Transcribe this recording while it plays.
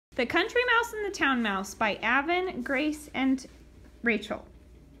The Country Mouse and the Town Mouse by Avon, Grace, and Rachel.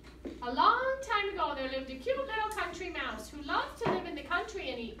 A long time ago, there lived a cute little country mouse who loved to live in the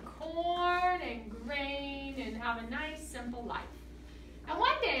country and eat corn and grain and have a nice, simple life. And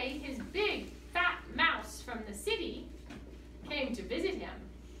one day, his big, fat mouse from the city came to visit him.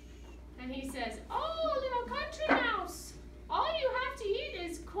 And he says, "Oh, little country mouse, all you have to eat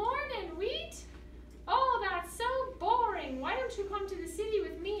is corn and wheat? Oh, that's so boring. Why don't you come to the city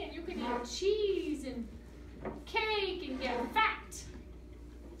with me and you can eat cheese and cake and get fat?"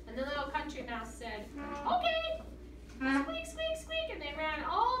 And the little country mouse said, "Okay." Squeak, squeak, squeak, and they ran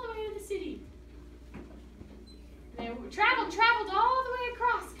all the way to the city. They traveled all the way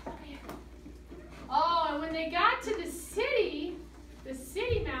across. Come over here. Oh, and when they got to the city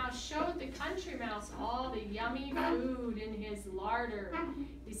mouse showed the country mouse all the yummy food in his larder.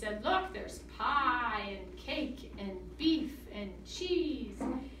 He said, "Look, there's pie and cake and beef and cheese."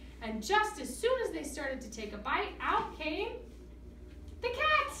 And just as soon as they started to take a bite, out came the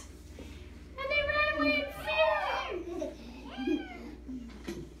cat. And they ran away in fear.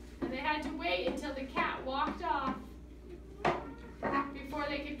 And they had to wait until the cat walked off before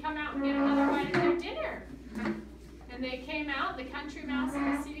they could come out and get another bite of their dinner. And they came out, the country mouse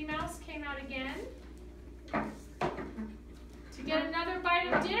and the city mouse came out again to get another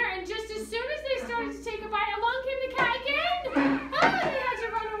bite of dinner. And just as soon as they started to take a bite, along came the cat again. Oh, they had to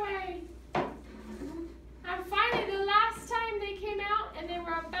run away. And finally, the last time they came out and they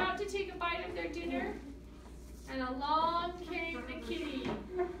were about to take a bite of their dinner, and along came the kitty.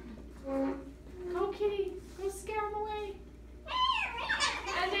 "Go, kitty, go scare them away."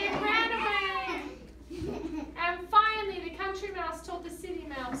 And they ran away. And finally, the country mouse told the city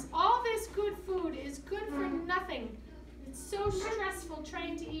mouse, "All this good food is good for nothing. It's so stressful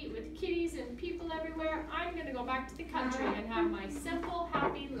trying to eat with kitties and people everywhere. I'm going to go back to the country and have my simple,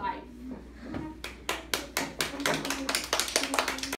 happy life."